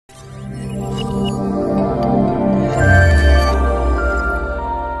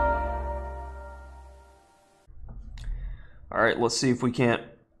let's see if we can't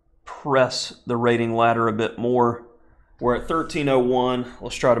press the rating ladder a bit more. We're at 1301.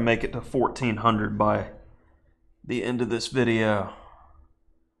 Let's try to make it to 1400 by the end of this video.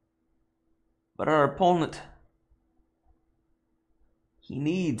 But our opponent, he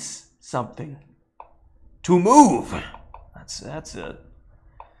needs something to move. That's it.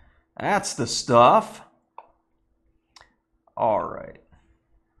 That's the stuff. All right.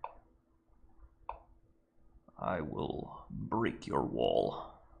 I will break your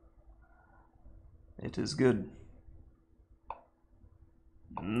wall. It is good.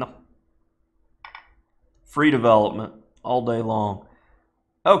 No. Free development all day long.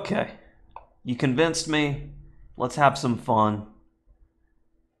 Okay. You convinced me. Let's have some fun.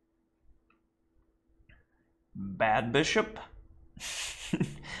 Bad bishop?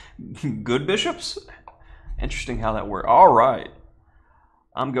 Good bishops? Interesting how that works. All right.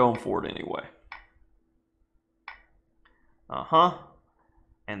 I'm going for it anyway. Uh-huh.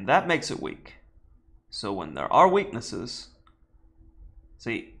 And that makes it weak. So when there are weaknesses,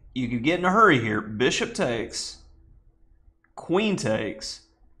 see, you could get in a hurry here. Bishop takes, queen takes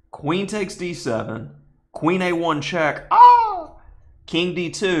d7, queen a1 check, king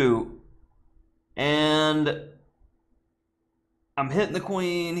d2, and I'm hitting the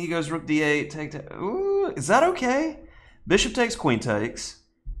queen. He goes rook d8, take. Ooh, is that okay? Bishop takes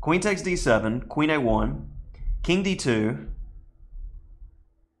d7, queen a1, king d2.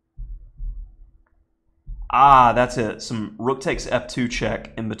 That's it. Some rook takes f2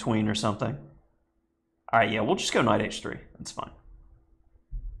 check in between or something. All right, yeah, we'll just go knight h3. That's fine.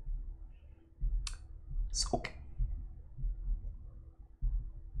 It's okay.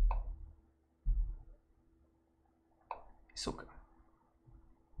 It's okay.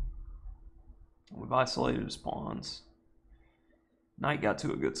 We've isolated his pawns. Knight got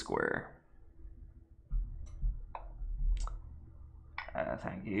to a good square.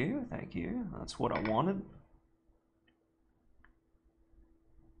 Thank you, thank you. That's what I wanted.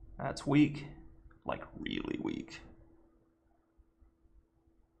 That's weak, like really weak.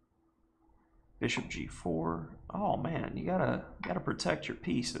 Bishop g4. Oh man, you gotta protect your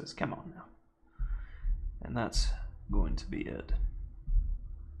pieces. Come on now. And that's going to be it.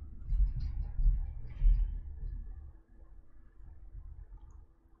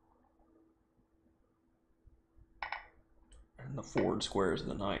 And the forward squares of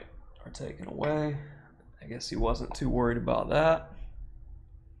the knight are taken away. I guess he wasn't too worried about that.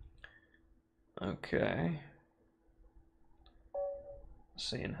 Okay.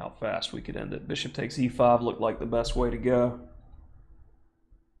 Seeing how fast we could end it. Bishop takes e5 looked like the best way to go.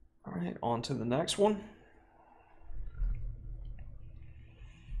 All right, on to the next one.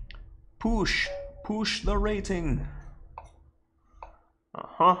 Push the rating.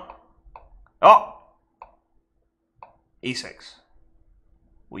 Uh-huh. Oh! e6.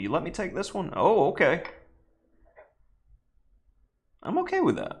 Will you let me take this one? Oh, okay. I'm okay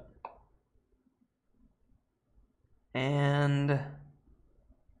with that. And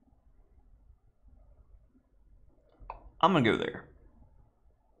I'm gonna go there.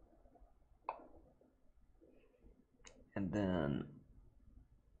 And then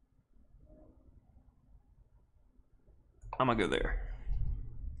I'm gonna go there.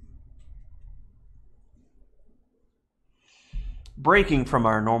 Breaking from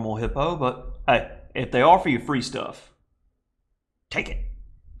our normal Hippo, but hey, if they offer you free stuff, take it.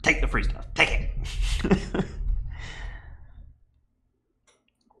 Take the free stuff. Take it.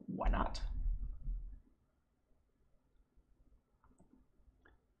 Why not?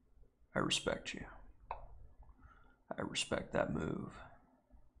 I respect you. I respect that move.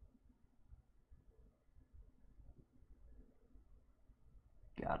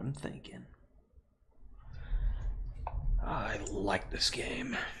 Got him thinking. I like this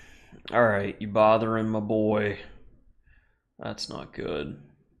game. All right, you bothering my boy. That's not good.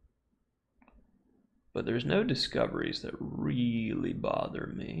 But there's no discoveries that really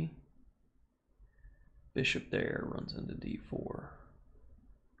bother me. Bishop there runs into d4.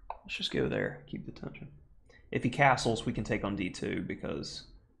 Let's just go there, keep the tension. If he castles, we can take on d2 because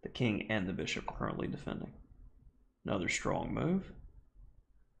the king and the bishop are currently defending. Another strong move.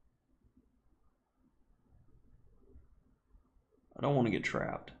 I don't want to get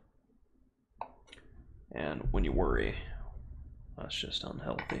trapped. And when you worry, that's just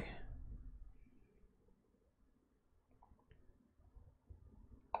unhealthy.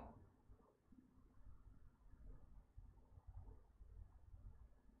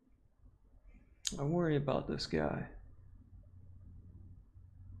 I worry about this guy,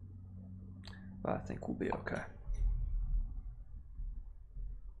 but I think we'll be okay.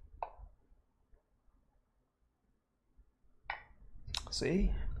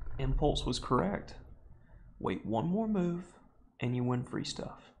 See? Impulse was correct. Wait one more move, and you win free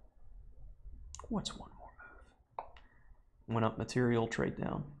stuff. What's one more move? Win up material, trade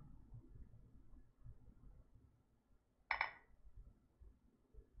down.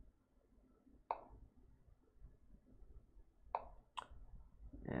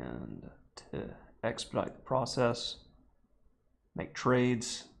 And to expedite the process, make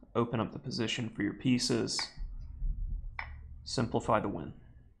trades, open up the position for your pieces, simplify the win.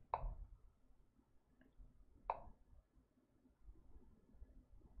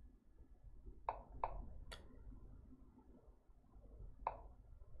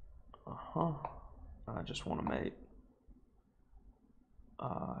 I just want to mate.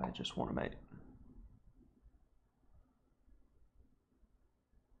 I just want to mate.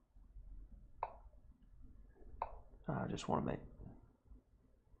 I just want to mate.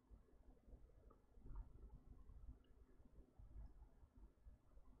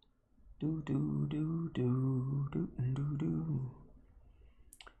 Do do do do do do do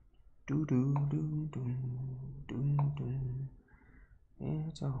do do do do do do.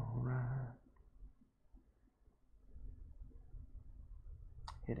 It's alright.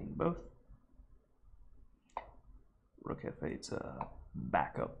 Hitting both. Rook f8's a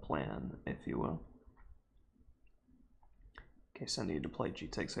backup plan, if you will. In case I needed to play g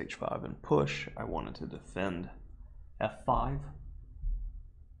takes h5 and push, I wanted to defend f5.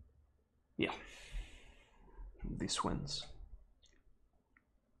 Yeah, this wins.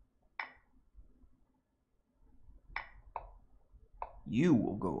 You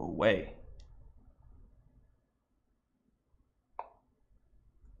will go away.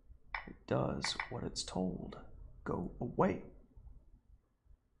 It does what it's told. Go away.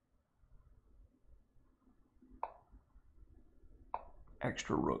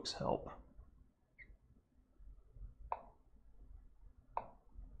 Extra rooks help.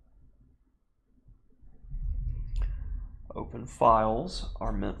 Open files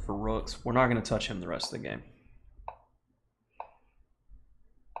are meant for rooks. We're not going to touch him the rest of the game.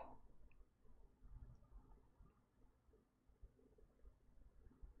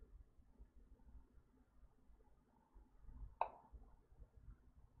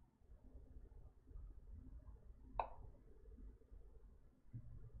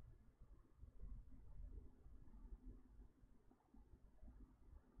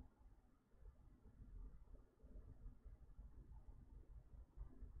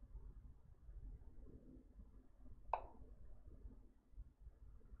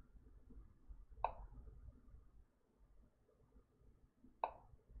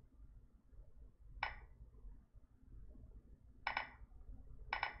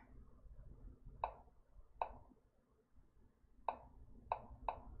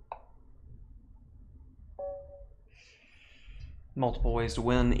 Multiple ways to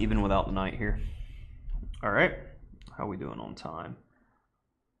win, even without the knight here. All right, how are we doing on time?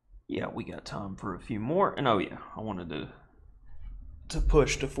 Yeah, we got time for a few more. And oh yeah, I wanted to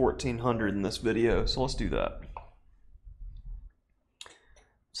push to 1400 in this video, so let's do that.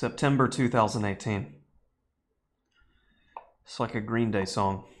 September 2018. It's like a Green Day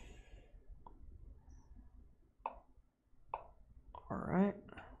song. All right.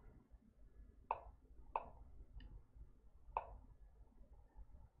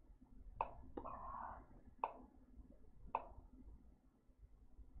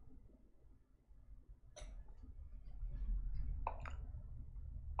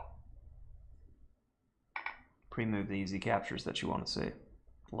 Pre-move the easy captures that you want to see.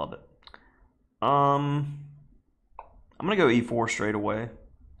 Love it. I'm gonna go e4 straight away.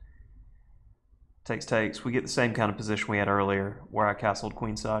 Takes. We get the same kind of position we had earlier where I castled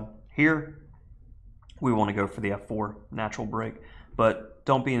queenside. Here, we want to go for the f4 natural break, but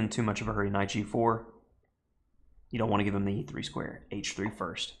don't be in too much of a hurry. Knight g4. You don't want to give him the e3 square. h3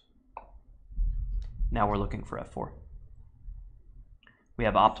 first. Now we're looking for f4. We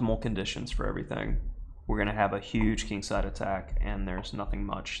have optimal conditions for everything. We're going to have a huge kingside attack, and there's nothing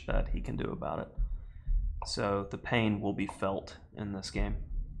much that he can do about it. So the pain will be felt in this game.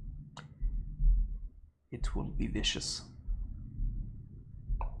 It will be vicious.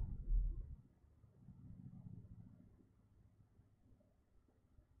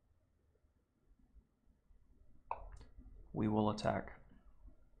 We will attack.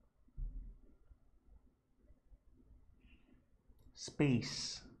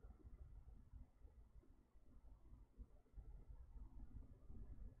 Space.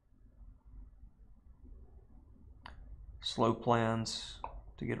 Slow plans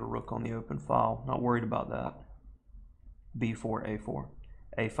to get a rook on the open file. Not worried about that. b4, a4,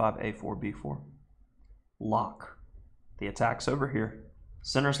 a5, a4, b4. Lock. The attack's over here.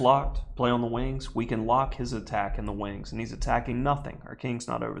 Center's locked, play on the wings. We can lock his attack in the wings, and he's attacking nothing. Our king's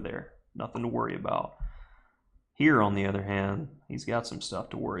not over there. Nothing to worry about. Here, on the other hand, he's got some stuff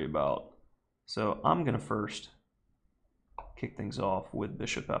to worry about. So I'm going to first kick things off with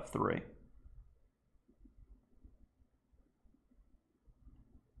bishop f3.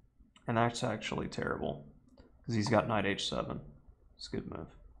 And that's actually terrible, because he's got knight h7. It's a good move.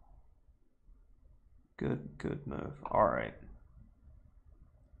 Good move. All right.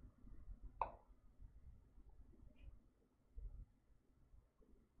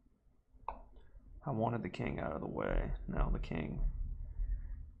 I wanted the king out of the way. Now the king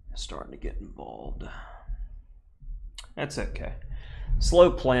is starting to get involved. That's okay.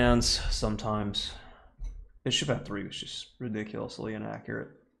 Slow plans sometimes. Bishop f3 was just ridiculously inaccurate.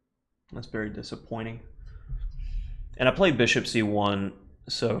 That's very disappointing. And I played bishop c1,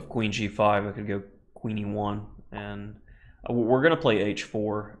 so if queen g5, I could go queen e1. And we're going to play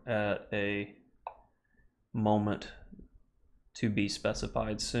h4 at a moment to be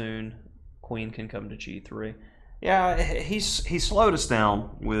specified soon. Queen can come to g3. Yeah, he slowed us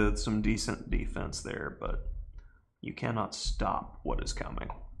down with some decent defense there, but you cannot stop what is coming.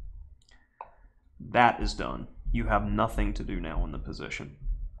 That is done. You have nothing to do now in the position.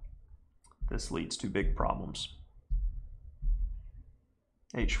 This leads to big problems.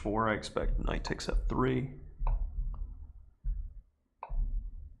 h4, I expect knight takes f3.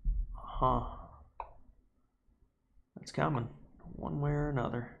 It's coming, one way or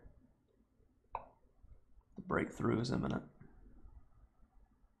another. The breakthrough is imminent.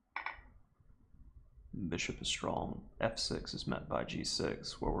 Bishop is strong. f6 is met by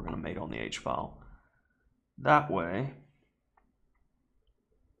g6, where we're going to mate on the h-file. That way,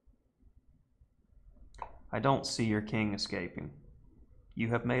 I don't see your king escaping. You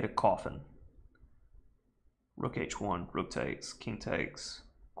have made a coffin. Rook h1, rook takes, king takes,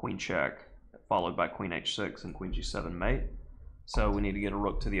 queen check, followed by queen h6 and queen g7 mate. So we need to get a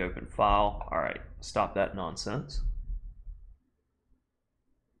rook to the open file. All right, stop that nonsense.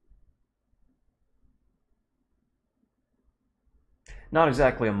 Not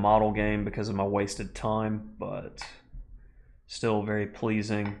exactly a model game because of my wasted time, but still very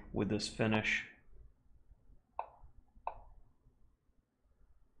pleasing with this finish.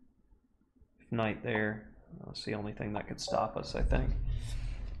 Knight there. That's the only thing that could stop us, I think.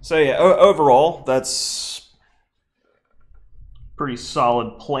 So yeah, overall, that's pretty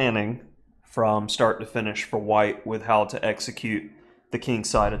solid planning from start to finish for white with how to execute the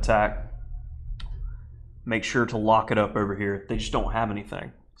kingside attack. Make sure to lock it up over here. They just don't have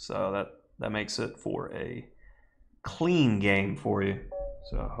anything. So that makes it for a clean game for you.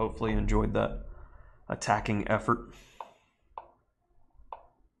 So hopefully you enjoyed that attacking effort.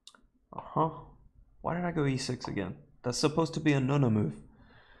 Why did I go e6 again? That's supposed to be a no-no move.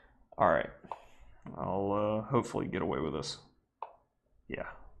 All right. I'll hopefully get away with this. Yeah,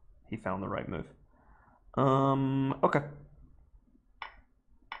 he found the right move. Okay.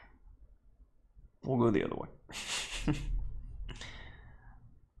 We'll go the other way.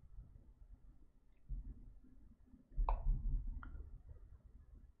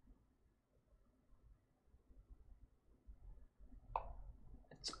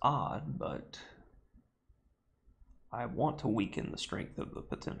 It's odd, but I want to weaken the strength of the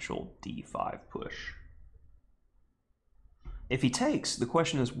potential d5 push. If he takes, the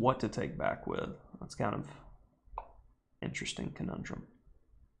question is what to take back with. That's kind of interesting conundrum.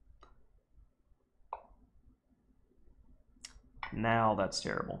 Now that's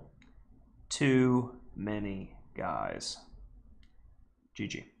terrible. Too many guys.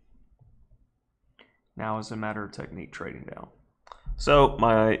 GG. Now it's a matter of technique trading down. So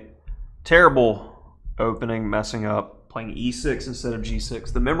my terrible opening, messing up, playing e6 instead of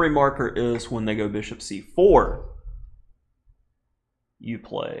g6. The memory marker is when they go bishop c4, you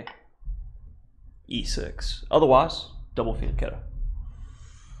play e6. Otherwise, double fianchetto.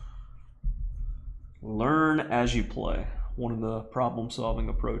 Learn as you play. One of the problem-solving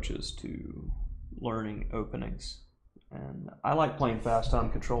approaches to learning openings. And I like playing fast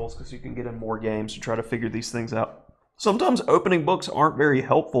time controls because you can get in more games to try to figure these things out. Sometimes opening books aren't very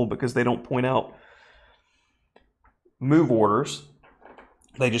helpful because they don't point out move orders.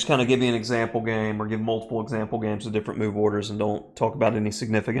 They just kind of give you an example game or give multiple example games with different move orders and don't talk about any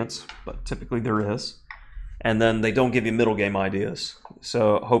significance, but typically there is. And then they don't give you middle game ideas.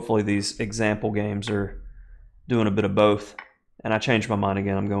 So hopefully these example games are doing a bit of both. And I changed my mind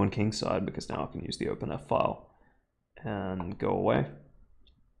again. I'm going kingside because now I can use the open F file and go away.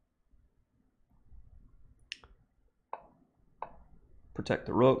 Protect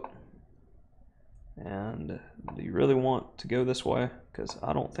the rook. And do you really want to go this way? Because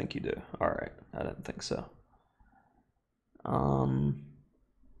I don't think you do. All right, I didn't think so.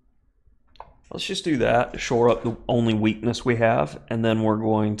 Let's just do that to shore up the only weakness we have, and then we're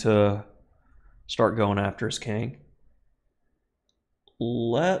going to start going after his king.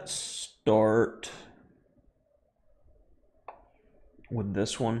 Let's start with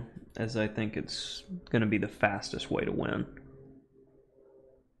this one, as I think it's going to be the fastest way to win.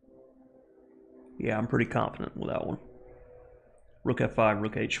 Yeah, I'm pretty confident with that one. Rook f5,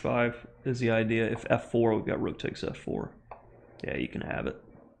 rook h5 is the idea. If f4, we've got rook takes f4. Yeah, you can have it.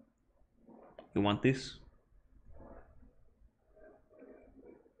 You want this?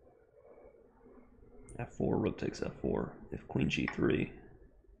 f4, rook takes f4. If queen g3,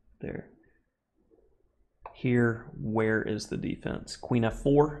 there. Here, where is the defense? Queen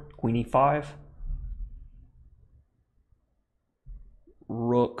f4, queen e5.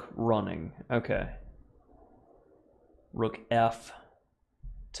 Rook running. Okay. Rook f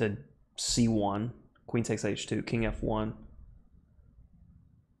to c1. Queen takes h2, king f1.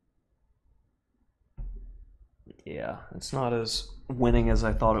 Yeah, it's not as winning as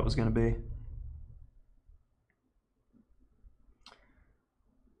I thought it was going to be.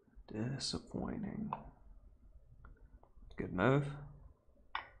 Disappointing. Good move.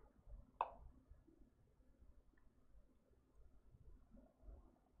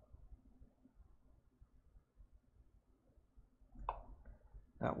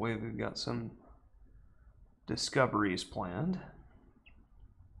 That way we've got some discoveries planned.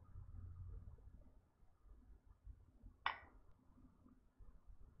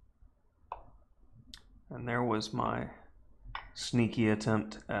 And there was my sneaky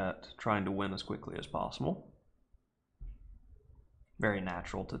attempt at trying to win as quickly as possible. Very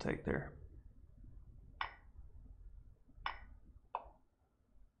natural to take there.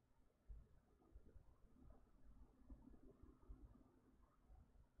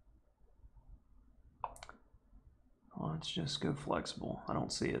 Let's just go flexible. I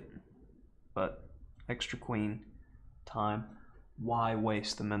don't see it. But extra queen, time. Why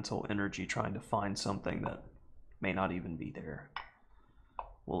waste the mental energy trying to find something that may not even be there?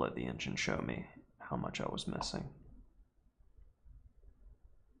 We'll let the engine show me how much I was missing.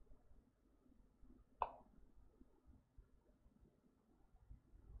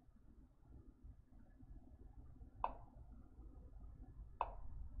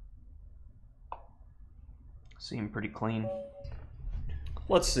 Seemed pretty clean.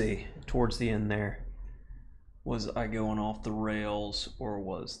 Let's see, towards the end there, was I going off the rails or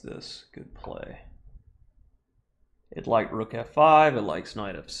was this good play? It liked rook f5, it likes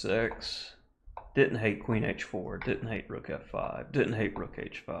knight f6. Didn't hate queen h4, didn't hate rook f5, didn't hate rook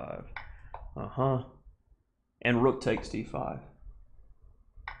h5. And rook takes d5.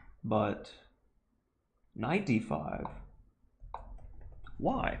 But knight d5,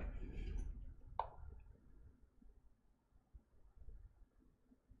 why?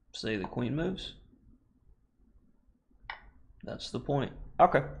 Say the queen moves. That's the point.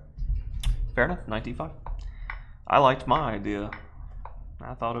 Okay. Fair enough, knight d5. I liked my idea.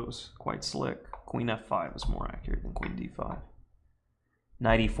 I thought it was quite slick. Queen f5 is more accurate than queen d5.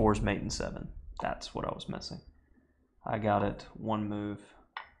 Knight e4 is mate in 7. That's what I was missing. I got it one move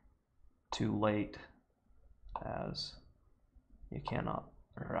too late, as you cannot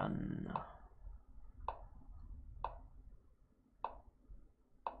run.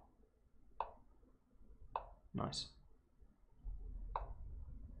 Nice.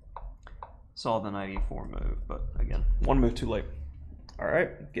 Saw the knight e4 move, but again, one move too late. All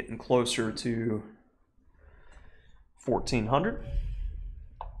right, getting closer to 1400.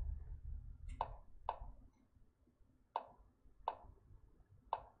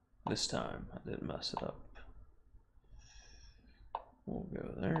 This time I didn't mess it up. We'll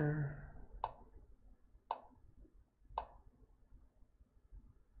go there.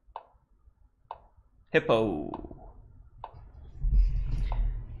 Hippo.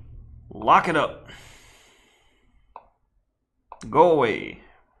 Lock it up. Go away.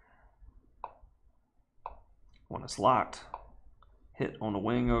 When it's locked, hit on the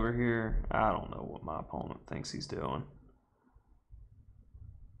wing over here. I don't know what my opponent thinks he's doing.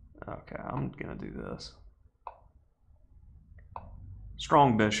 Okay, I'm gonna do this.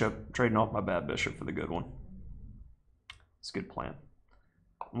 Strong bishop, trading off my bad bishop for the good one. It's a good plan.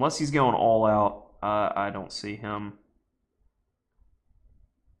 Unless he's going all out, I don't see him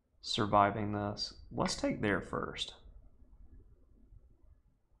surviving this. Let's take there first.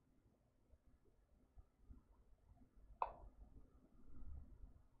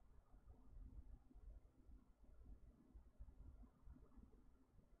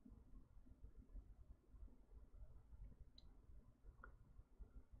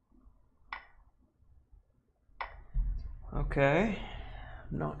 Okay,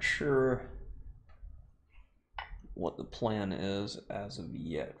 not sure what the plan is as of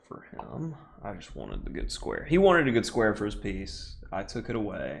yet for him. I just wanted the good square. He wanted a good square for his piece. I took it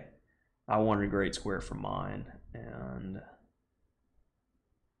away. I wanted a great square for mine, and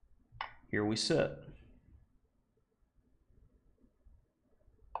here we sit.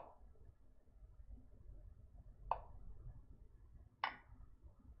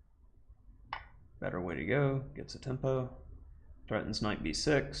 Better way to go. Gets a tempo. Threatens knight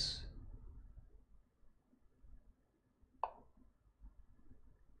b6.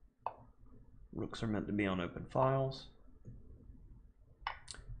 Rooks are meant to be on open files.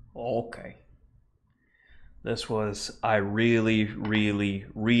 Okay. This was, I really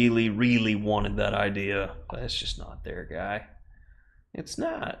wanted that idea, but it's just not there, guy. It's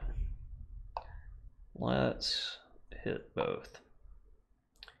not. Let's hit both.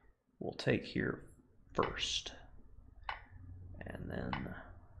 We'll take here first, and then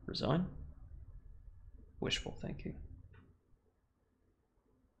resign. Wishful thinking.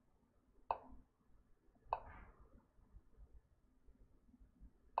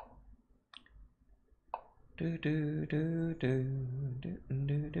 Do do do do do do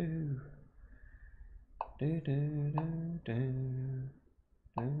do do do do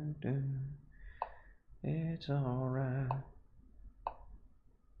do do. It's alright.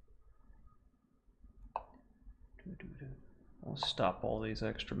 Let's stop all these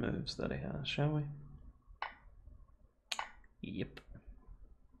extra moves that he has, shall we? Yep.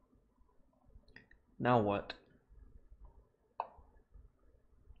 Now what?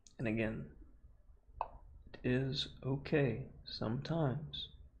 And again, it is okay sometimes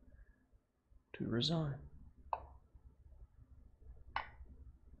to resign.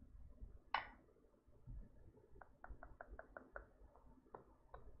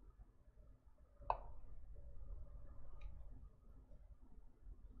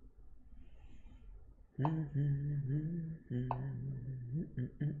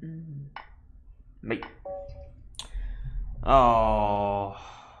 Mate. Oh,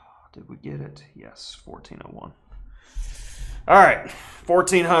 did we get it? Yes, 1401. All right,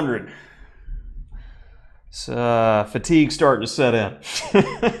 1400. It's fatigue starting to set in.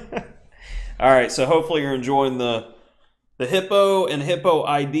 All right, so hopefully you're enjoying the Hippo and Hippo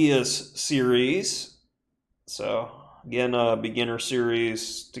Ideas series. So again, a beginner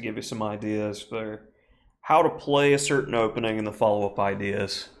series to give you some ideas for how to play a certain opening and the follow-up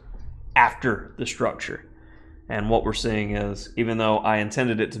ideas after the structure. And what we're seeing is, even though I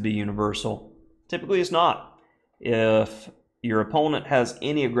intended it to be universal, typically it's not. If your opponent has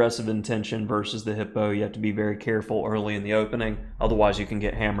any aggressive intention versus the Hippo, you have to be very careful early in the opening, otherwise you can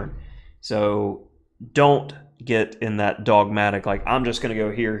get hammered. So don't get in that dogmatic, like, I'm just going to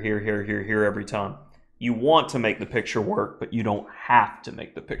go here, here, here, here, here every time. You want to make the picture work, but you don't have to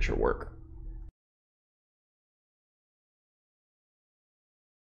make the picture work.